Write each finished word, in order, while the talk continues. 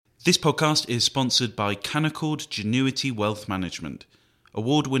This podcast is sponsored by Canaccord Genuity Wealth Management,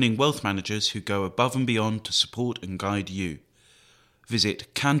 award-winning wealth managers who go above and beyond to support and guide you.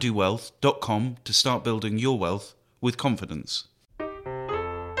 Visit candowealth.com to start building your wealth with confidence.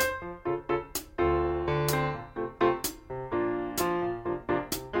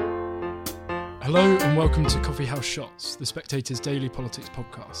 Hello and welcome to Coffee House Shots, the Spectator's daily politics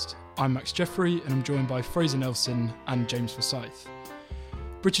podcast. I'm Max Jeffrey and I'm joined by Fraser Nelson and James Forsyth.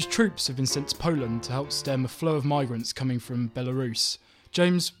 British troops have been sent to Poland to help stem a flow of migrants coming from Belarus.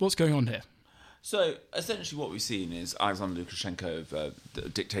 James, what's going on here? So, essentially what we've seen is Alexander Lukashenko, the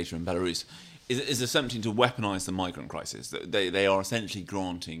dictator in Belarus, is attempting to weaponise the migrant crisis. They are essentially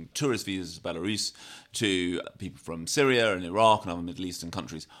granting tourist visas to Belarus to people from Syria and Iraq and other Middle Eastern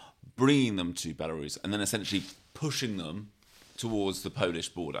countries, bringing them to Belarus and then essentially pushing them towards the Polish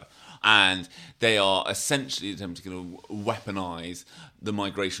border. And they are essentially attempting to weaponise the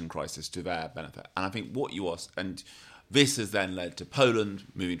migration crisis to their benefit. And I think what you are... and this has then led to Poland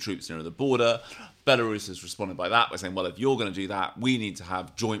moving troops near the border. Belarus has responded by that by saying, well, if you're going to do that, we need to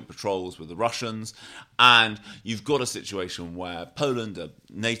have joint patrols with the Russians. And you've got a situation where Poland, a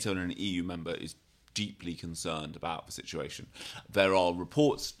NATO and an EU member, is deeply concerned about the situation. There are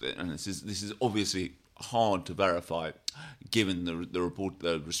reports, and this is obviously hard to verify given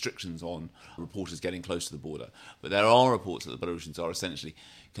the restrictions on reporters getting close to the border, but there are reports that the Belarusians are essentially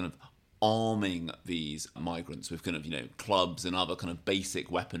kind of arming these migrants with kind of, clubs and other kind of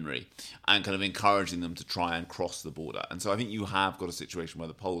basic weaponry and kind of encouraging them to try and cross the border. And so I think you have got a situation where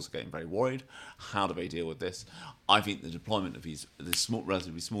the Poles are getting very worried. How do they deal with this? I think the deployment of this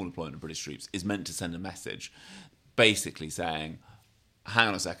relatively small deployment of British troops is meant to send a message basically saying, hang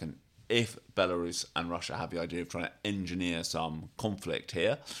on a second, if Belarus and Russia have the idea of trying to engineer some conflict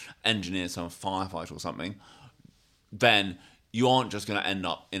here, engineer some firefight or something, then you aren't just going to end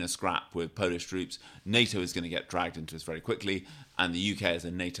up in a scrap with Polish troops. NATO is going to get dragged into this very quickly, and the UK as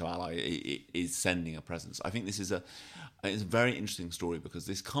a NATO ally is sending a presence. I think this is it's a very interesting story because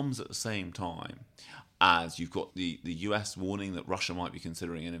this comes at the same time as you've got the US warning that Russia might be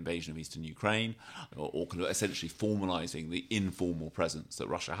considering an invasion of eastern Ukraine, or kind of essentially formalising the informal presence that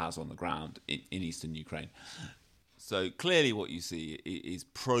Russia has on the ground in eastern Ukraine. So clearly what you see is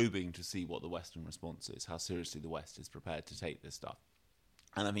probing to see what the Western response is, how seriously the West is prepared to take this stuff.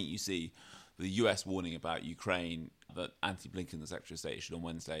 And I think you see the US warning about Ukraine, that Antony Blinken, the Secretary of State, issued on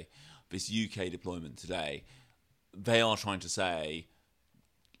Wednesday, this UK deployment today. They are trying to say,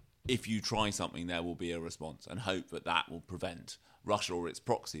 if you try something, there will be a response, and hope that will prevent Russia or its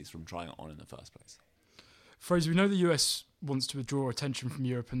proxies from trying it on in the first place. Fraser, we know the US wants to withdraw attention from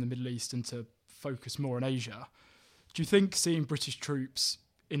Europe and the Middle East and to focus more on Asia. Do you think seeing British troops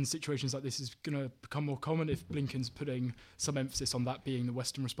in situations like this is going to become more common if Blinken's putting some emphasis on that being the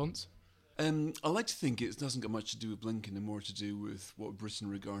Western response? I like to think it doesn't got much to do with Blinken and more to do with what Britain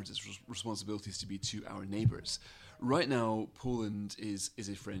regards as responsibilities to be to our neighbours. Right now, Poland is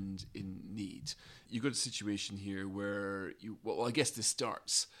a friend in need. You've got a situation here where I guess this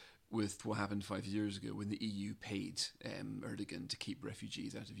starts with what happened 5 years ago when the EU paid Erdogan to keep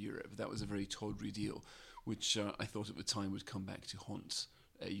refugees out of Europe. That was a very tawdry deal, which I thought at the time would come back to haunt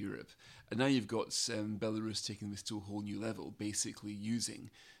Europe. And now you've got Belarus taking this to a whole new level, basically using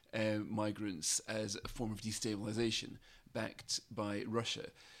migrants as a form of destabilization backed by Russia.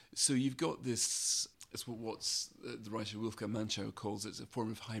 So you've got this, it's what's the writer Wolfgang Manchow calls it, a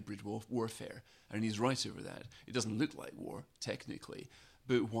form of hybrid warfare. And he's right over that. It doesn't look like war, technically,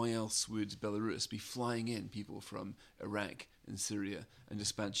 but why else would Belarus be flying in people from Iraq and Syria and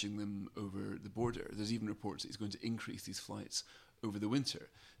dispatching them over the border? There's even reports that he's going to increase these flights over the winter.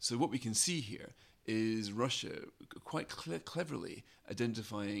 So what we can see here is Russia quite cleverly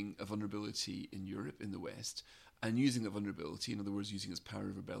identifying a vulnerability in Europe, in the West, and using that vulnerability, in other words, using its power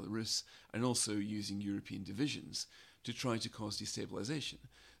over Belarus, and also using European divisions to try to cause destabilization.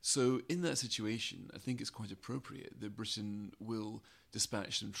 So in that situation, I think it's quite appropriate that Britain will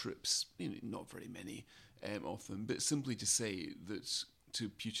dispatch some troops, not very many of them, but simply to say that to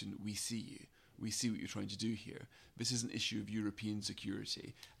Putin, we see you. We see what you're trying to do here. This is an issue of European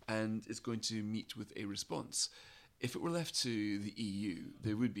security, and it's going to meet with a response. If it were left to the EU,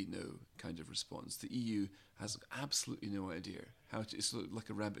 there would be no kind of response. The EU has absolutely no idea how to. It's like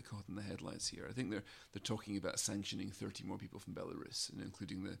a rabbit caught in the headlights here. I think they're talking about sanctioning 30 more people from Belarus, and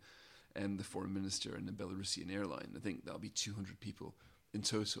including the foreign minister and the Belarusian airline. I think that'll be 200 people in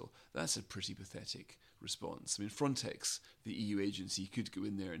total. That's a pretty pathetic response. I mean, Frontex, the EU agency, could go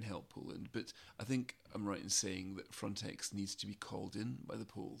in there and help Poland, but I think I'm right in saying that Frontex needs to be called in by the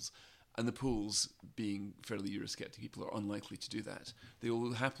Poles. And the Poles, being fairly Eurosceptic people, are unlikely to do that. They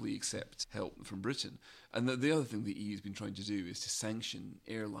will happily accept help from Britain. And the other thing the EU has been trying to do is to sanction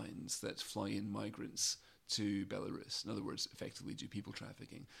airlines that fly in migrants to Belarus. In other words, effectively do people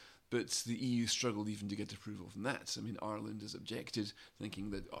trafficking. But the EU struggled even to get approval from that. I mean, Ireland has objected,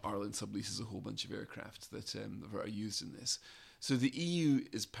 thinking that Ireland subleases a whole bunch of aircraft that are used in this. So the EU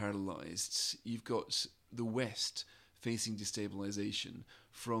is paralysed. You've got the West facing destabilisation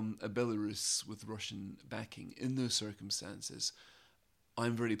from a Belarus with Russian backing. In those circumstances,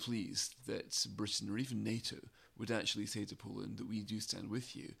 I'm very pleased that Britain or even NATO would actually say to Poland that we do stand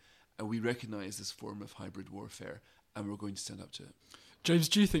with you and we recognise this form of hybrid warfare and we're going to stand up to it. James,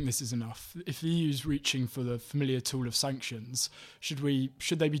 do you think this is enough? If the EU is reaching for the familiar tool of sanctions, should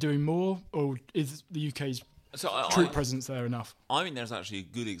they be doing more, or is the UK's troop presence there enough? I think there's actually a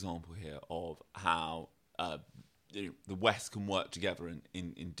good example here of how the West can work together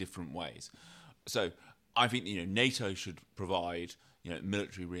in different ways. So I think NATO should provide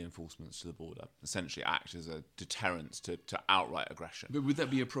military reinforcements to the border, essentially act as a deterrent to outright aggression. But would that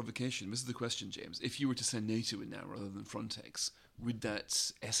be a provocation? This is the question, James. If you were to send NATO in now rather than Frontex, would that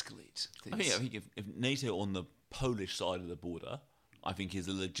escalate things? I think if NATO on the Polish side of the border, I think is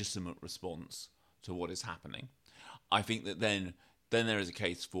a legitimate response to what is happening. I think that then there is a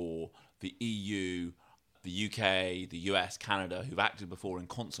case for the EU, the UK, the US, Canada, who've acted before in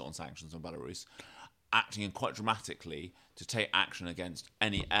concert on sanctions on Belarus, acting in quite dramatically to take action against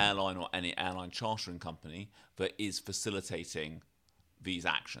any airline or any airline chartering company that is facilitating these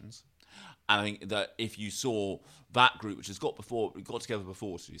actions. And I think that if you saw that group, which has got together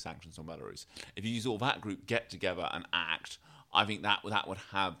before to do sanctions on Belarus, if you saw that group get together and act, I think that would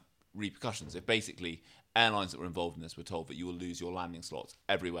have repercussions. If basically airlines that were involved in this were told that you will lose your landing slots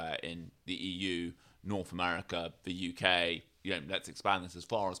everywhere in the EU, North America, the UK, let's expand this as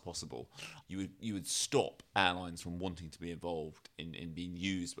far as possible, you would stop airlines from wanting to be involved in being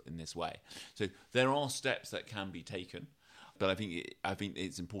used in this way. So there are steps that can be taken, but I think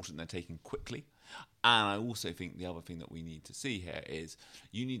it's important they're taken quickly. And I also think the other thing that we need to see here is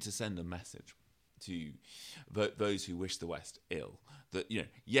you need to send a message to those who wish the West ill that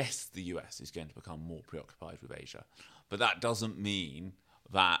yes, the US is going to become more preoccupied with Asia, but that doesn't mean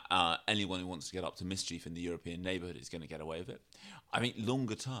that anyone who wants to get up to mischief in the European neighbourhood is going to get away with it. I think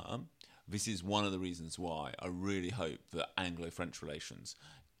longer term, this is one of the reasons why I really hope that Anglo-French relations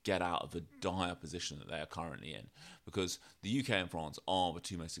get out of the dire position that they are currently in, because the UK and France are the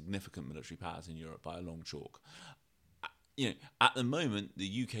two most significant military powers in Europe by a long chalk. At the moment,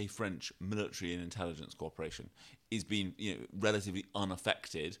 the UK-French military and intelligence cooperation is being relatively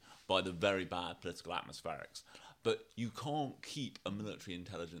unaffected by the very bad political atmospherics. But you can't keep a military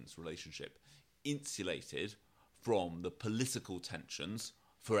intelligence relationship insulated from the political tensions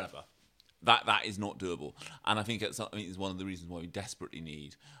forever. That is not doable. And I think it's one of the reasons why we desperately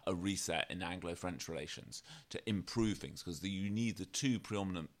need a reset in Anglo-French relations to improve things, because you need the two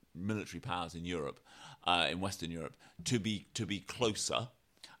predominant military powers in Europe, in Western Europe, to be closer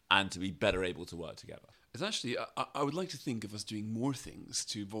and to be better able to work together. It's actually, I would like to think of us doing more things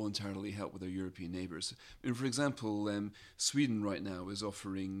to voluntarily help with our European neighbours. For example, Sweden right now is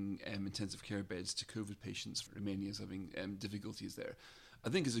offering intensive care beds to COVID patients. Romania is having difficulties there. I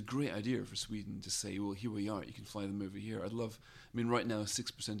think it's a great idea for Sweden to say, well, here we are, you can fly them over here. Right now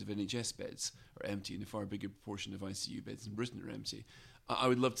 6% of NHS beds are empty and a far bigger proportion of ICU beds in Britain are empty. I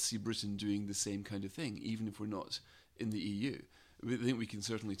would love to see Britain doing the same kind of thing, even if we're not in the EU. I think we can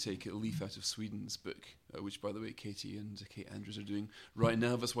certainly take a leaf out of Sweden's book, which, by the way, Katie and Kate Andrews are doing right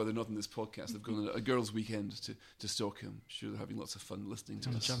now. That's why they're not in this podcast. They've gone on a girls' weekend to Stockholm. I'm sure they're having lots of fun listening to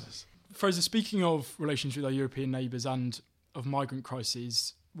us. Fraser, speaking of relations with our European neighbours and of migrant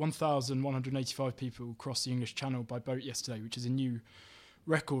crises, 1,185 people crossed the English Channel by boat yesterday, which is a new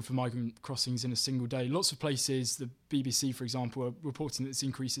record for migrant crossings in a single day. Lots of places, the BBC, for example, are reporting that this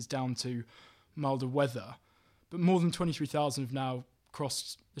increase is down to milder weather. But more than 23,000 have now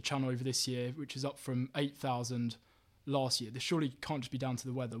crossed the Channel over this year, which is up from 8,000 last year. This surely can't just be down to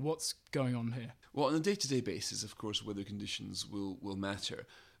the weather. What's going on here? Well, on a day-to-day basis, of course, weather conditions will matter.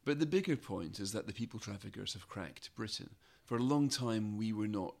 But the bigger point is that the people traffickers have cracked Britain. For a long time, we were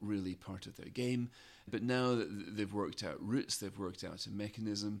not really part of their game. But now that they've worked out routes, they've worked out a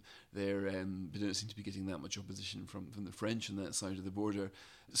mechanism, they don't seem to be getting that much opposition from the French on that side of the border.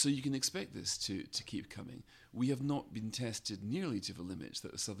 So you can expect this to keep coming. We have not been tested nearly to the limits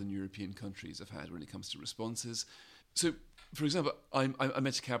that the southern European countries have had when it comes to responses. So, for example, I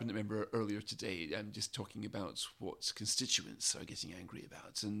met a cabinet member earlier today just talking about what constituents are getting angry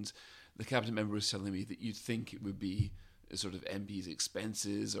about. And the cabinet member was telling me that you'd think it would be sort of MP's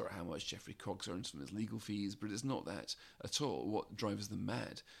expenses or how much Geoffrey Cox earns from his legal fees, but it's not that at all. What drives them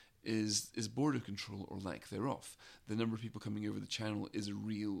mad is border control or lack thereof. The number of people coming over the channel is a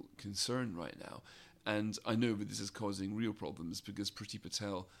real concern right now. And I know that this is causing real problems because Priti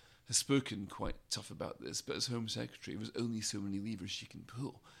Patel has spoken quite tough about this, but as Home Secretary, there's only so many levers she can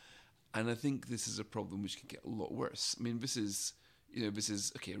pull. And I think this is a problem which can get a lot worse. I mean, this is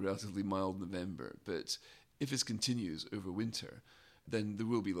okay, relatively mild November, but if this continues over winter, then there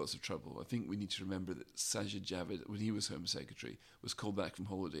will be lots of trouble. I think we need to remember that Sajid Javid, when he was Home Secretary, was called back from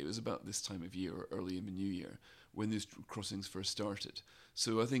holiday. It was about this time of year or early in the new year when these crossings first started.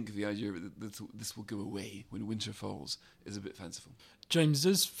 So I think the idea that this will go away when winter falls is a bit fanciful. James,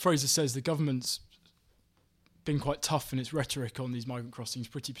 as Fraser says, the government's been quite tough in its rhetoric on these migrant crossings.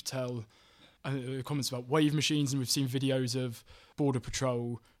 Priti Patel, comments about wave machines, and we've seen videos of Border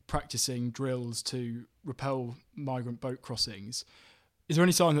Patrol practicing drills to repel migrant boat crossings. Is there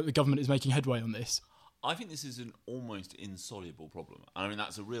any sign that the government is making headway on this? I think this is an almost insoluble problem. I mean,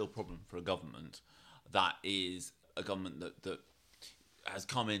 that's a real problem for a government that is a government that has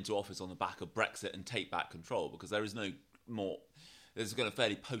come into office on the back of Brexit and take back control, because there is no more... There's got a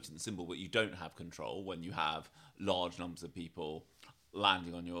fairly potent symbol that you don't have control when you have large numbers of people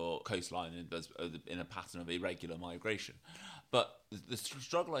landing on your coastline in a pattern of irregular migration. But the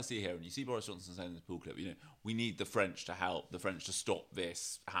struggle I see here, and you see Boris Johnson saying in this pool clip, we need the French to help, the French to stop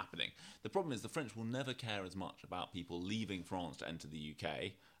this happening. The problem is the French will never care as much about people leaving France to enter the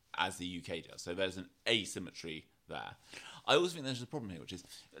UK as the UK does. So there's an asymmetry there. I also think there's a problem here, which is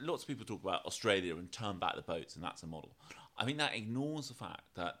lots of people talk about Australia and turn back the boats, and that's a model. I think that ignores the fact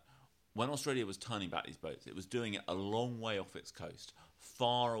that when Australia was turning back these boats, it was doing it a long way off its coast,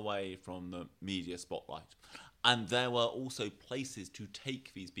 far away from the media spotlight. And there were also places to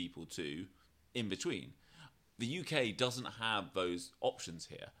take these people to in between. The UK doesn't have those options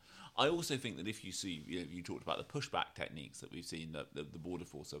here. I also think that if you see, you talked about the pushback techniques that we've seen that the Border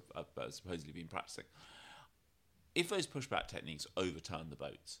Force have supposedly been practicing. If those pushback techniques overturn the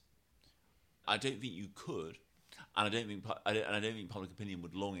boats, I don't think you could, and I don't think public opinion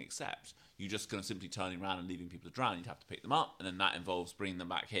would long accept you just kind of simply turning around and leaving people to drown. You'd have to pick them up, and then that involves bringing them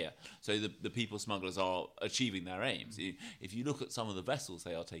back here. So the people smugglers are achieving their aims. If you look at some of the vessels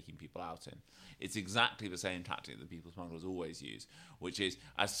they are taking people out in, it's exactly the same tactic that people smugglers always use, which is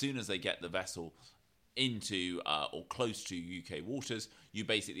as soon as they get the vessel into or close to UK waters, you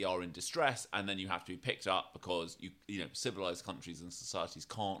basically are in distress, and then you have to be picked up because civilized countries and societies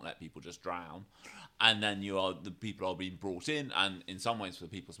can't let people just drown, and then the people are being brought in, and in some ways for the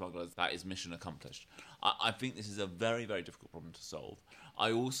people smugglers that is mission accomplished. I think this is a very, very difficult problem to solve.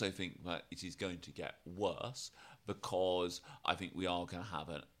 I also think that it is going to get worse because I think we are going to have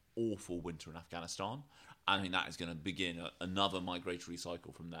an awful winter in Afghanistan. I think that is going to begin another migratory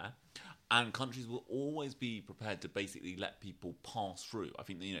cycle from there. And countries will always be prepared to basically let people pass through. I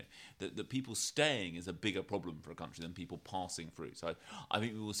think the people staying is a bigger problem for a country than people passing through. So I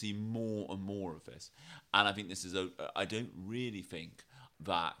think we will see more and more of this. And I think this is I don't really think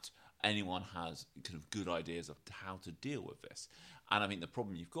that anyone has kind of good ideas of how to deal with this. And I think the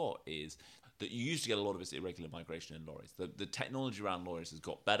problem you've got is that you used to get a lot of this irregular migration in lorries. The technology around lorries has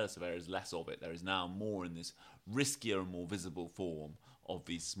got better, so there is less of it. There is now more in this riskier and more visible form of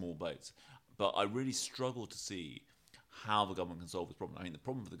these small boats. But I really struggle to see how the government can solve this problem. I mean, the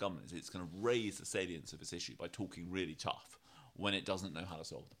problem for the government is it's going to raise the salience of this issue by talking really tough when it doesn't know how to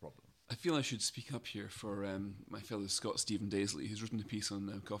solve the problem. I feel I should speak up here for my fellow Scot, Stephen Daisley, who's written a piece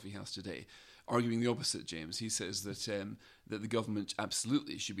on Coffee House today, arguing the opposite, James. He says that the government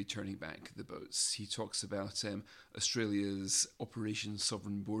absolutely should be turning back the boats. He talks about Australia's Operation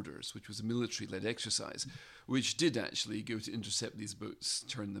Sovereign Borders, which was a military-led exercise, which did actually go to intercept these boats,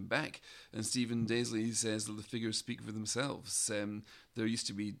 turn them back. And Stephen Daisley says that the figures speak for themselves. There used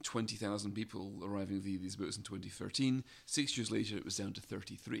to be 20,000 people arriving via these boats in 2013. 6 years later, it was down to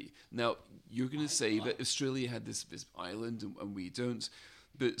 33. Now, you're going to say that Australia had this island and we don't.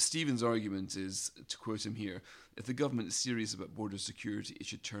 But Stephen's argument is, to quote him here, if the government is serious about border security, it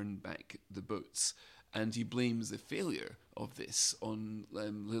should turn back the boats. And he blames the failure of this on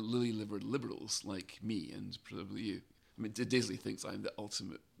lily-livered liberals like me and probably you. I mean, Daisley thinks I'm the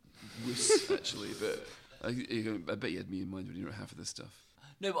ultimate wuss, actually, but I bet you had me in mind when you wrote half of this stuff.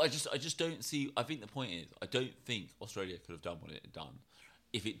 No, but I just don't see... I think the point is, I don't think Australia could have done what it had done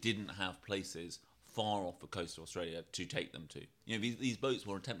if it didn't have places far off the coast of Australia to take them to. These boats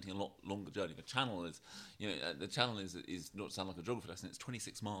were attempting a lot longer journey. The channel is not to sound like a geography lesson, it's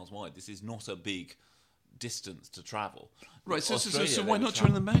 26 miles wide. This is not a big distance to travel. Right, so Australia, why they not would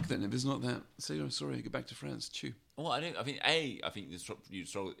turn them back then? If it's not that, say, oh, sorry, go back to France, chew. Well, I think you struggle.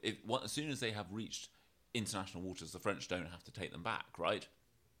 As soon as they have reached international waters, the French don't have to take them back, right?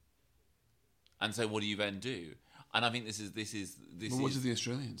 And so, what do you then do? And I think this is. Well, what do the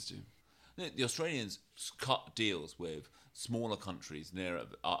Australians do? The Australians cut deals with smaller countries nearer,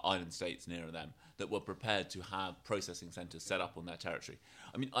 island states nearer them, that were prepared to have processing centres set up on their territory.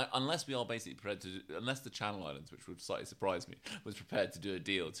 I mean, unless we are basically prepared to, unless the Channel Islands, which would slightly surprise me, was prepared to do a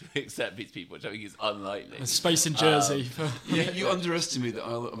deal to accept these people, which I think is unlikely. A space in Jersey. You underestimate the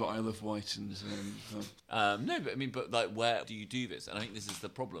Isle of Wight and. No, but like, where do you do this? And I think this is the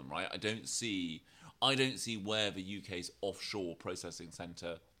problem, right? I don't see where the UK's offshore processing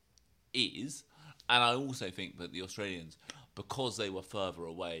centre is, and I also think that the Australians, because they were further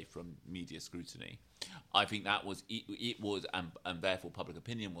away from media scrutiny, I think that was and therefore public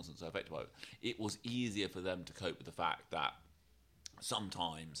opinion wasn't so affected by it. It was easier for them to cope with the fact that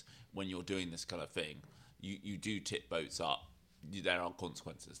sometimes when you're doing this kind of thing, you do tip boats up. There are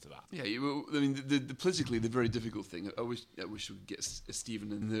consequences to that. Yeah, the politically, the very difficult thing. I wish we could get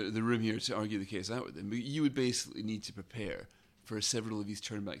Stephen in the room here to argue the case out with him. But you would basically need to prepare for several of these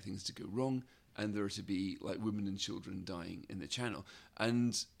turn back things to go wrong, and there to be like women and children dying in the Channel.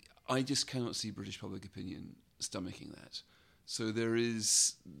 And I just cannot see British public opinion stomaching that. So there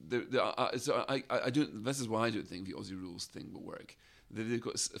is, I don't. This is why I don't think the Aussie rules thing will work. They've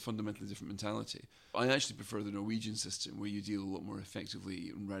got a fundamentally different mentality. I actually prefer the Norwegian system, where you deal a lot more effectively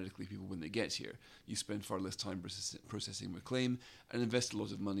and radically with people when they get here. You spend far less time processing their claim and invest a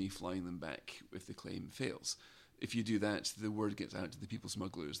lot of money flying them back if the claim fails. If you do that, the word gets out to the people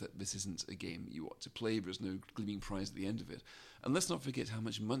smugglers that this isn't a game you ought to play. There's no gleaming prize at the end of it. And let's not forget how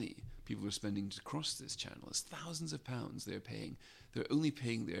much money people are spending to cross this channel. It's thousands of pounds they're paying. They're only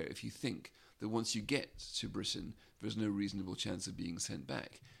paying there if you think that once you get to Britain, there's no reasonable chance of being sent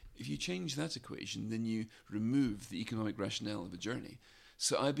back. If you change that equation, then you remove the economic rationale of a journey.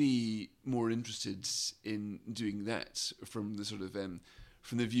 So I'd be more interested in doing that from the sort of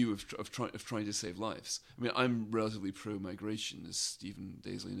from the view of trying to save lives. I mean, I'm relatively pro-migration, as Stephen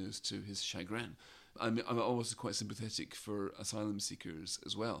Daisley knows to his chagrin. I'm also quite sympathetic for asylum seekers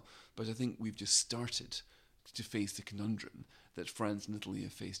as well. But I think we've just started to face the conundrum that France and Italy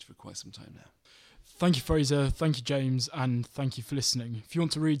have faced for quite some time now. Thank you, Fraser. Thank you, James. And thank you for listening. If you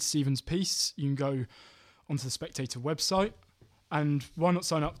want to read Stephen's piece, you can go onto the Spectator website. And why not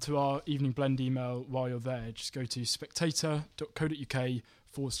sign up to our Evening Blend email while you're there? Just go to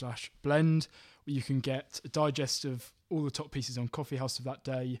spectator.co.uk/blend, where you can get a digest of all the top pieces on Coffee House of that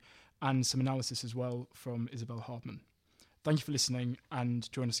day and some analysis as well from Isabel Hardman. Thank you for listening, and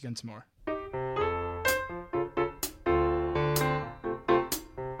join us again tomorrow.